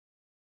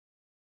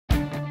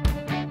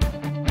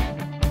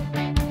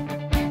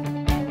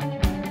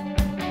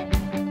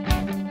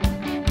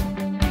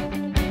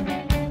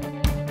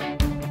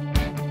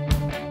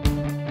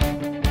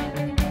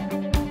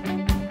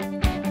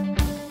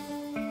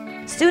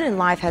Student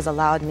life has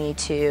allowed me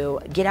to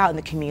get out in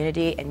the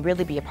community and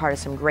really be a part of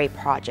some great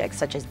projects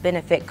such as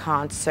benefit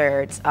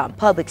concerts,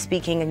 public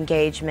speaking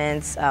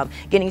engagements,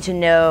 getting to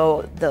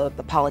know the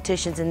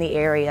politicians in the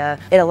area.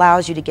 It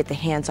allows you to get the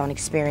hands-on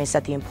experience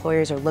that the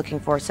employers are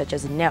looking for, such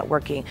as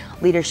networking,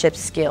 leadership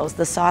skills,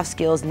 the soft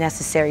skills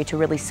necessary to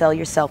really sell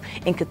yourself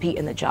and compete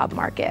in the job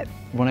market.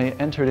 When I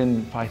entered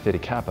in Phi Theta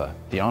Kappa,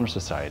 the Honor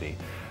Society,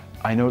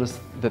 I noticed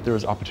that there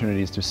was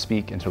opportunities to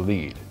speak and to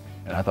lead.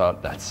 And I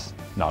thought, that's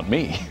not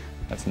me.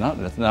 That's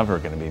never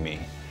going to be me.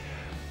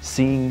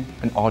 Seeing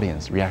an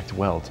audience react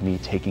well to me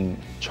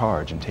taking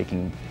charge and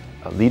taking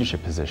a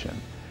leadership position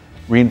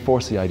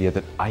reinforced the idea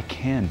that I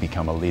can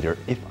become a leader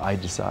if I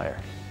desire.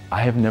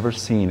 I have never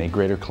seen a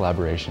greater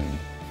collaboration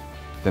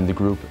than the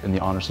group in the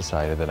Honor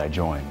Society that I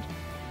joined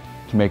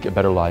to make a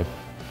better life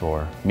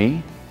for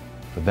me,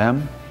 for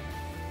them,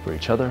 for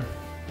each other,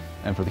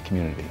 and for the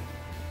community.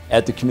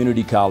 At the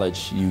community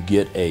college, you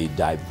get a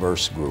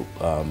diverse group.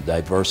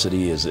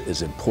 Diversity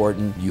is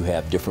important. You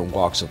have different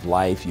walks of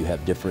life, you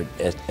have different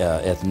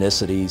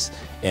ethnicities,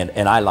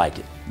 and I like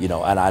it.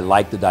 And I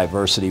like the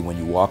diversity when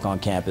you walk on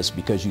campus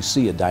because you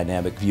see a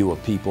dynamic view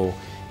of people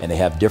and they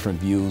have different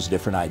views,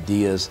 different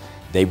ideas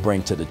they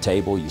bring to the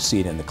table. You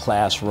see it in the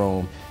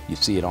classroom, you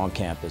see it on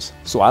campus.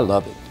 So I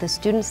love it. The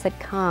students that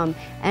come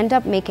end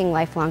up making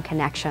lifelong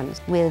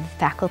connections with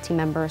faculty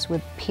members,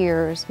 with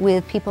peers,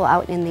 with people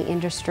out in the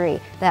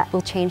industry that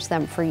will change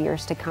them for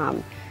years to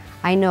come.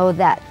 I know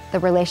that the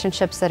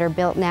relationships that are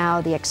built now,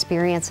 the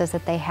experiences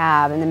that they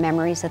have and the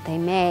memories that they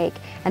make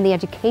and the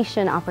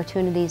education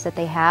opportunities that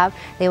they have,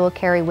 they will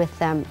carry with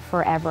them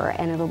forever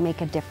and it'll make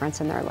a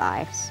difference in their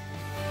lives.